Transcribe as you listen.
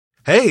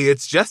Hey,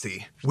 it's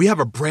Jesse. We have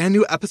a brand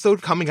new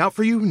episode coming out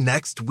for you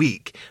next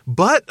week.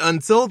 But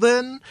until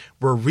then,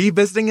 we're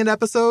revisiting an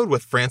episode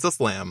with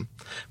Francis Lam.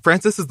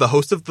 Francis is the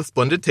host of The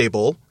Splendid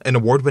Table, an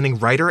award-winning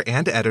writer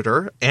and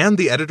editor, and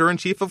the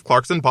editor-in-chief of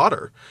Clarkson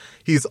Potter.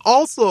 He's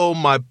also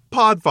my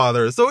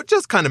podfather, so it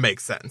just kind of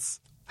makes sense.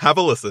 Have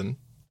a listen.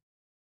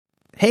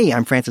 Hey,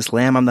 I'm Francis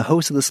Lam. I'm the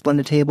host of The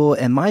Splendid Table,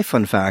 and my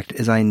fun fact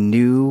is I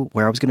knew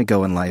where I was going to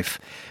go in life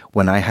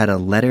when I had a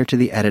letter to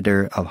the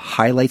editor of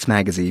Highlights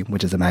magazine,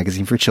 which is a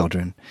magazine for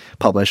children,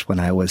 published when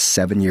I was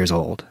 7 years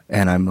old.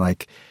 And I'm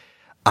like,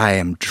 I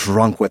am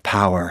drunk with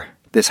power.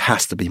 This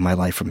has to be my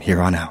life from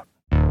here on out.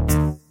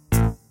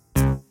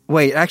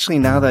 Wait, actually,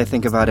 now that I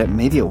think about it,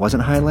 maybe it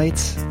wasn't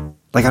Highlights.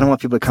 Like, I don't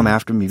want people to come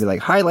after me and be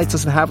like, Highlights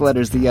doesn't have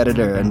letters to the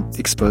editor, and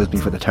expose me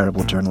for the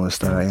terrible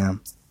journalist that I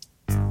am.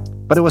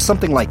 But it was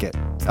something like it.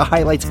 A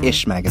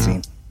Highlights-ish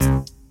magazine.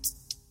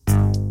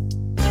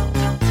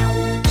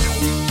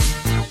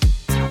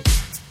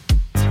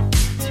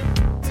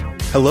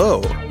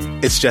 Hello,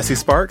 it's Jesse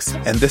Sparks,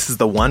 and this is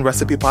the One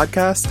Recipe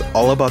Podcast,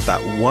 all about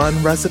that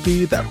one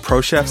recipe that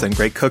pro chefs and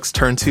great cooks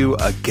turn to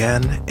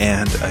again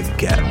and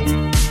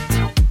again.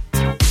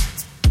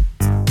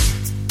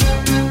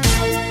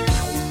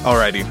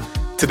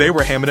 Alrighty, today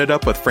we're hamming it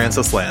up with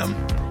Francis Lam.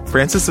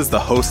 Francis is the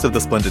host of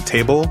The Splendid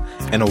Table,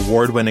 an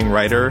award-winning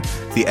writer,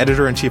 the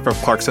editor-in-chief of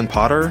Clarkson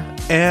Potter,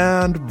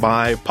 and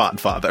my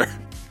podfather.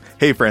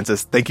 Hey,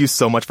 Francis, thank you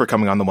so much for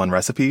coming on The One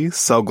Recipe.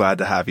 So glad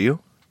to have you.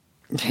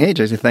 Hey,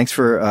 Jesse, thanks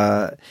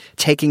for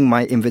taking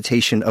my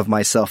invitation of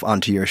myself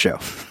onto your show.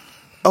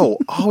 Oh,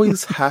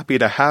 always happy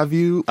to have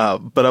you,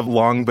 but I've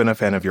long been a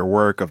fan of your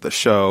work, of the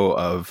show,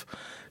 of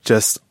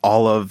just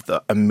all of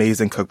the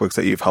amazing cookbooks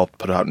that you've helped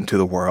put out into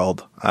the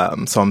world.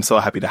 So I'm so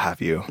happy to have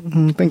you.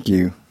 Thank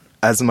you.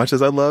 As much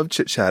as I love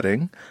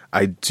chit-chatting,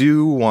 I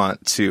do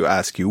want to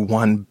ask you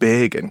one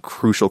big and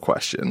crucial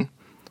question.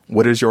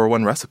 What is your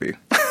one recipe?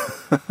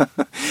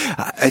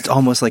 It's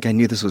almost like I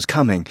knew this was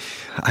coming.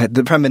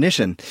 The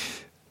premonition.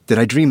 Did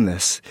I dream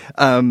this?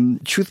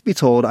 Truth be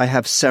told, I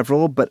have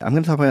several, but I'm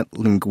going to talk about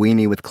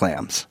linguine with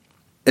clams.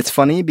 It's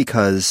funny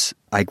because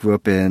I grew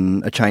up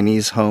in a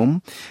Chinese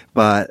home,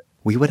 but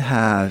we would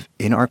have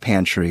in our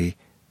pantry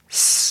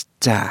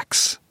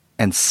stacks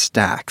and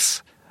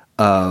stacks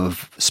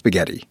of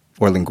spaghetti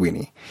or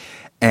linguine.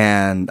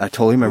 And I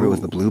totally remember it was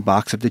the blue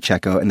box of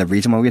DiCecco, and the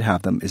reason why we'd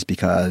have them is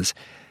because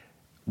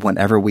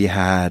whenever we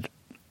had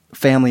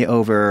family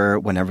over,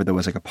 whenever there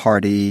was like a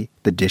party,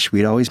 the dish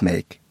we'd always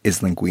make is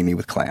linguine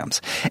with clams.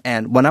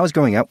 And when I was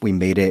growing up, we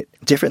made it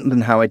different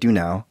than how I do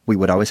now. We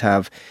would always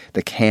have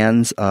the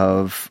cans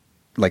of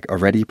like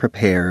already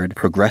prepared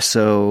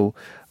Progresso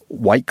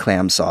white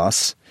clam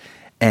sauce,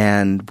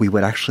 and we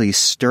would actually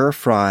stir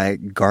fry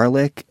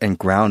garlic and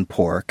ground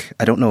pork.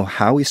 I don't know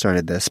how we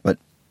started this, but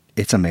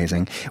it's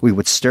amazing. We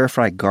would stir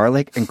fry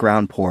garlic and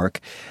ground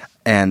pork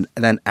and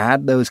then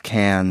add those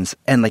cans,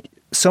 and like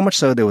so much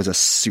so there was a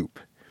soup.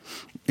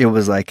 It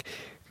was like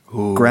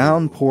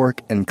ground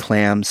pork and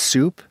clam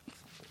soup,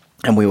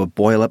 and we would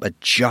boil up a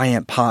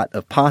giant pot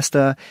of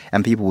pasta,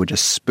 and people would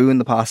just spoon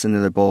the pasta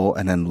into their bowl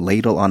and then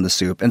ladle on the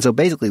soup. And so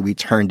basically we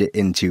turned it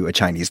into a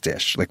Chinese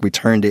dish. Like we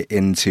turned it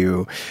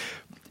into,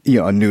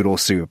 a noodle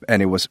soup,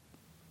 and it was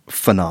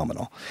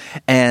phenomenal.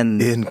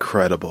 And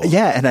incredible.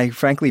 Yeah, and I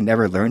frankly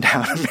never learned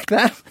how to make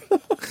that.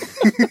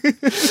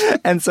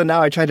 And so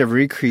now I try to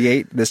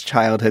recreate this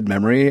childhood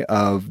memory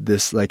of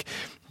this like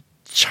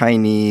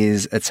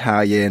Chinese,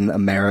 Italian,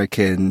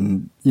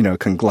 American,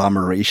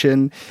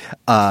 conglomeration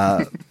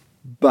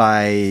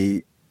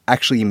by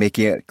actually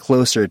making it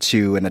closer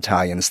to an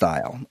Italian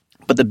style.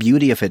 But the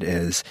beauty of it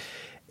is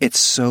it's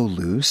so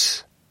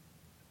loose.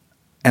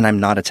 And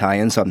I'm not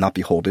Italian, so I'm not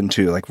beholden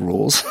to like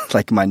rules.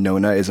 Like my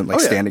nonna isn't like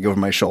standing over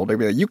my shoulder,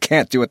 be like, "You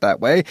can't do it that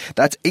way.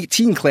 That's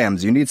 18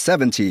 clams. You need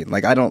 17."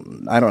 Like I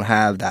don't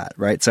have that,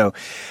 right? So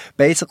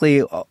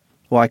basically,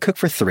 I cook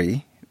for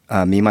 3,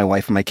 me, my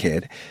wife, and my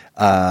kid.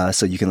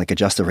 So you can like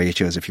adjust the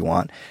ratios if you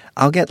want.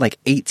 I'll get like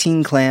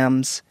 18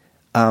 clams,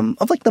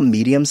 of like the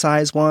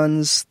medium-sized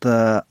ones,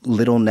 the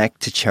little neck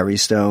to cherry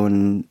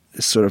stone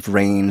sort of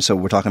range. So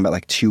we're talking about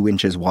like 2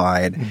 inches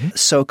wide. Mm-hmm.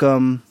 Soak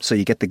them so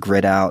you get the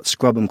grit out,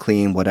 scrub them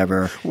clean,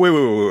 whatever.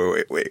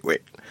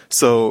 Wait.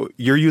 So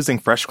you're using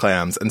fresh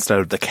clams instead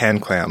of the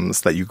canned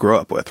clams that you grew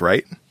up with,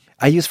 right?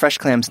 I use fresh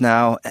clams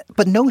now,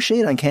 but no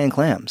shade on canned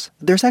clams.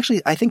 There's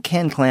actually, I think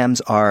canned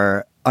clams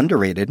are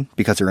underrated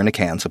because they're in a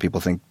can, so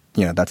people think,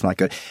 that's not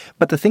good.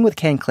 But the thing with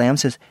canned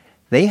clams is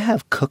they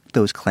have cooked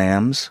those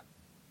clams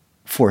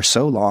for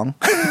so long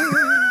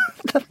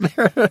that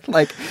they're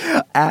like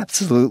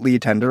absolutely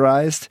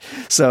tenderized.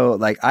 So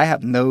like I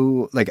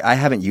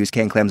haven't used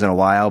canned clams in a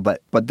while,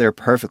 but they're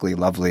perfectly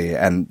lovely.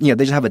 And they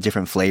just have a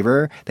different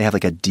flavor. They have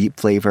like a deep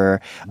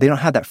flavor. They don't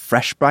have that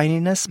fresh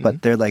brininess,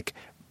 but they're like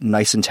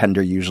nice and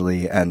tender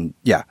usually. And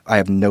yeah, I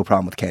have no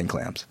problem with canned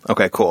clams.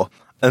 Okay, cool.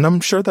 And I'm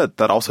sure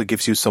that also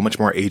gives you so much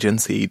more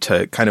agency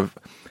to kind of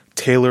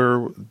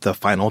tailor the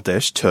final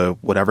dish to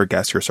whatever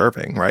guest you're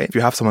serving, right? If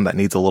you have someone that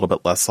needs a little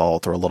bit less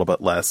salt or a little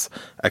bit less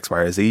X, Y,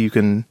 or Z, you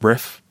can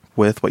riff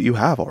with what you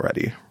have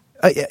already.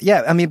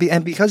 Yeah, I mean,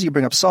 and because you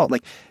bring up salt,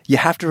 like, you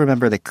have to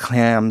remember that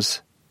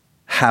clams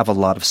have a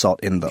lot of salt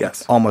in them,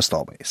 Yes. almost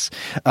always.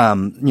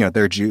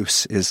 Their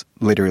juice is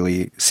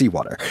literally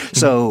seawater.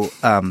 So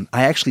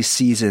I actually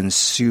season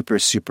super,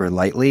 super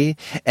lightly,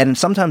 and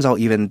sometimes I'll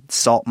even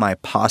salt my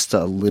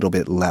pasta a little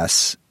bit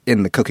less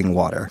in the cooking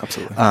water.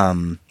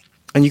 Absolutely.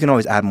 And you can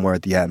always add more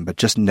at the end, but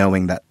just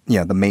knowing that,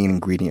 the main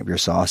ingredient of your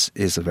sauce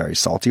is a very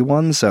salty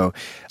one. So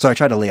I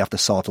try to lay off the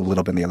salt a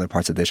little bit in the other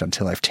parts of the dish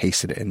until I've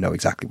tasted it and know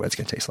exactly what it's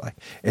going to taste like.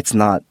 It's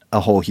not a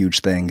whole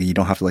huge thing. You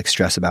don't have to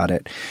stress about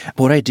it.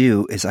 But what I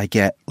do is I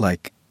get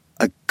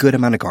a good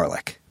amount of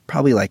garlic,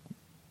 probably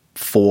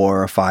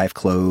 4 or 5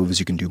 cloves.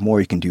 You can do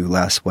more, you can do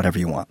less, whatever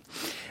you want.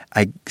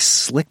 I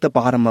slick the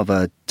bottom of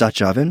a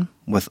Dutch oven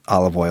with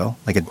olive oil,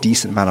 a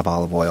decent amount of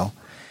olive oil.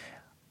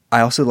 I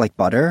also like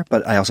butter,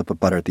 but I also put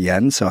butter at the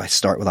end, so I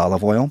start with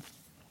olive oil.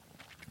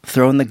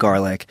 Throw in the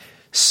garlic,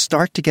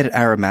 start to get it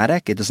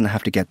aromatic. It doesn't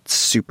have to get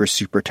super,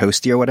 super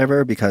toasty or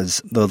whatever,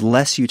 because the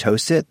less you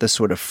toast it, the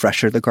sort of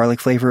fresher the garlic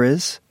flavor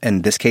is.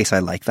 In this case, I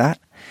like that.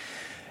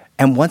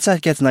 And once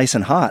that gets nice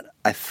and hot,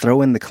 I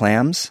throw in the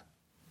clams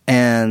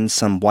and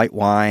some white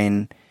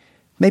wine,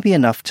 maybe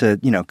enough to,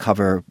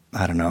 cover,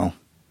 I don't know,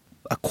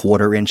 a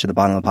 1/4 inch at the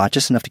bottom of the pot,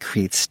 just enough to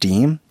create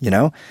steam,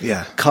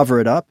 Yeah. Cover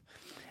it up.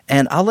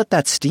 And I'll let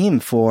that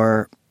steam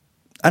for,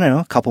 I don't know,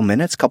 a couple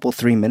minutes,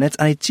 3 minutes.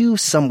 And I do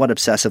somewhat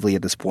obsessively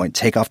at this point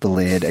take off the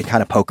lid and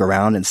kind of poke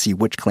around and see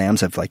which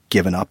clams have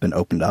given up and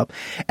opened up.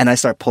 And I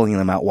start pulling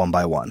them out one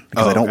by one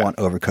because I don't want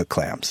overcooked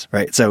clams,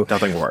 right? So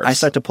nothing worse. I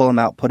start to pull them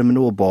out, put them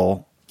into a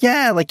bowl.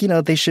 Yeah,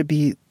 they should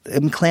be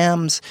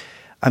clams.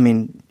 I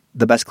mean,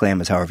 the best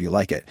clam is however you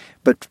like it.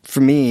 But for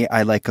me,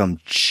 I like them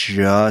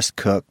just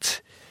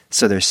cooked.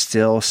 So they're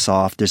still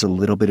soft. There's a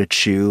little bit of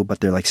chew, but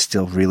they're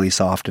still really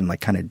soft and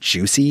kind of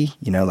juicy.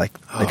 They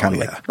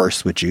kind of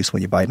burst with juice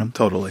when you bite them.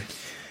 Totally.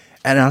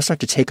 And I'll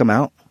start to take them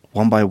out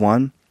one by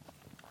one.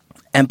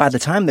 And by the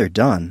time they're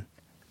done,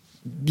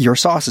 your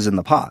sauce is in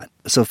the pot.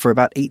 So for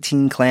about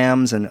 18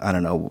 clams and, I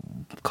don't know,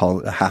 call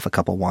it a half a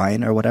cup of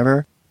wine or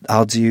whatever,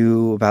 I'll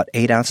do about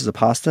 8 ounces of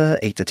pasta,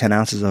 8 to 10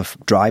 ounces of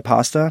dry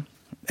pasta.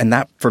 And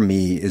that, for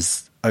me,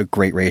 is a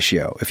great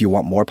ratio. If you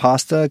want more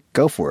pasta,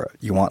 go for it.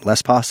 You want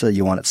less pasta,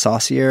 you want it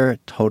saucier,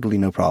 totally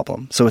no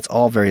problem. So it's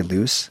all very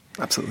loose.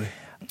 Absolutely.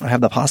 I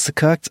have the pasta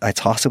cooked. I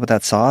toss it with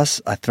that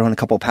sauce. I throw in a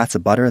couple of pats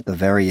of butter at the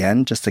very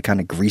end just to kind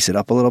of grease it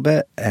up a little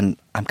bit. And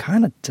I'm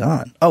kind of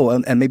done. Oh,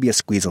 and maybe a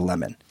squeeze of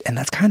lemon. And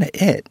that's kind of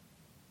it.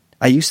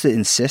 I used to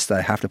insist that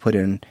I have to put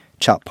in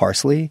chopped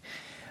parsley.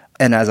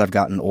 And as I've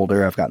gotten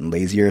older, I've gotten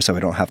lazier, so I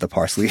don't have the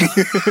parsley.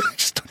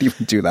 Just don't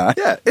even do that.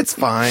 Yeah, it's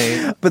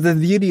fine. But the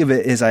beauty of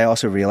it is I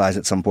also realized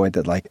at some point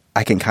that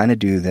I can kind of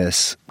do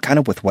this kind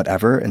of with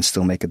whatever and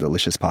still make a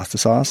delicious pasta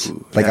sauce.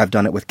 Ooh, I've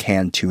done it with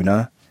canned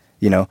tuna,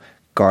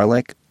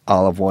 garlic,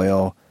 olive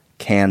oil,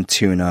 canned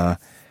tuna,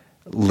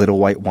 little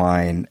white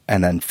wine,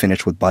 and then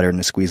finish with butter and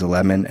a squeeze of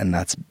lemon, and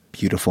that's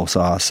beautiful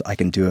sauce. I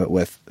can do it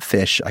with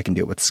fish. I can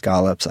do it with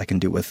scallops. I can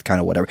do it with kind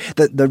of whatever.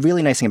 The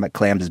really nice thing about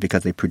clams is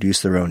because they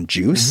produce their own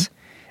juice,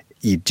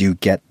 you do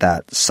get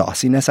that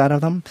sauciness out of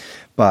them.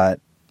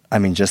 But, I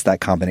mean, just that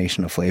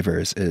combination of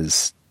flavors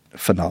is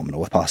phenomenal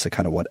with pasta,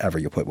 kind of whatever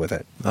you put with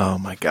it. Oh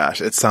my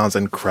gosh, it sounds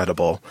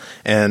incredible.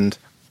 And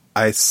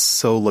I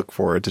so look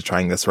forward to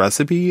trying this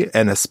recipe,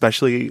 and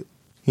especially,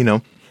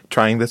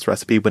 trying this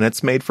recipe when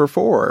it's made for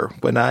 4,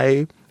 when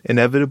I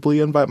inevitably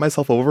invite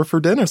myself over for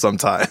dinner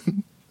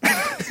sometime.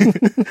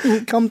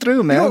 Come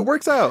through, man. It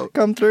works out.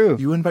 Come through.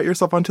 You invite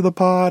yourself onto the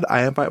pod.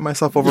 I invite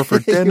myself over for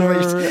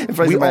dinner.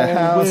 We my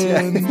house.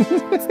 Win.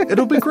 Yeah.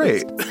 It'll be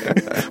great.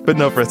 But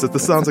no, Francis,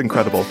 this sounds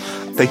incredible.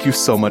 Thank you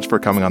so much for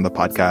coming on the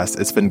podcast.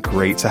 It's been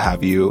great to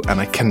have you,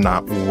 and I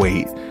cannot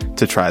wait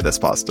to try this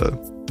pasta.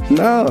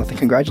 No,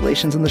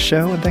 congratulations on the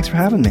show, and thanks for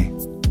having me.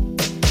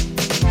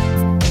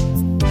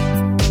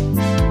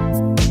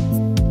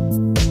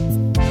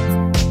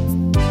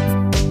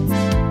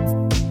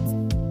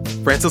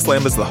 Francis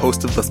Lam is the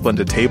host of The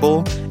Splendid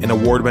Table, an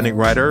award-winning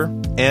writer,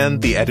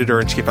 and the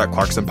editor-in-chief at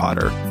Clarkson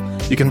Potter.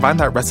 You can find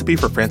that recipe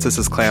for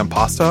Francis's clam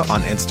pasta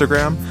on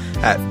Instagram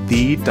at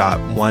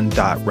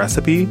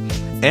the.one.recipe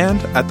and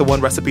at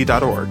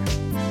theonerecipe.org.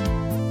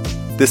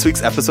 This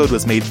week's episode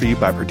was made for you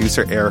by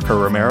producer Erica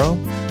Romero,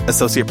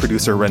 associate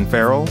producer Ren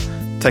Farrell,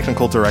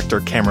 technical director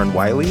Cameron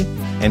Wiley,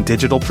 and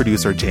digital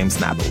producer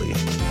James Napoli.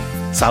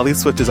 Sally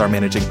Swift is our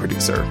managing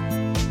producer.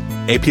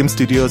 APM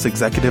Studios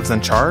executives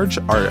in charge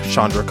are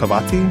Chandra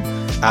Kavati,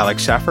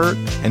 Alex Schaffert,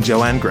 and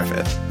Joanne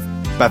Griffith.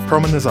 Beth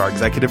Perlman is our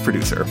executive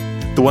producer.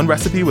 The One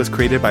Recipe was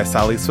created by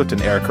Sally Swift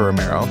and Erica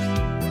Romero.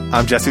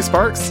 I'm Jesse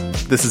Sparks.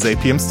 This is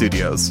APM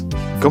Studios.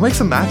 Go make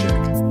some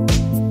magic.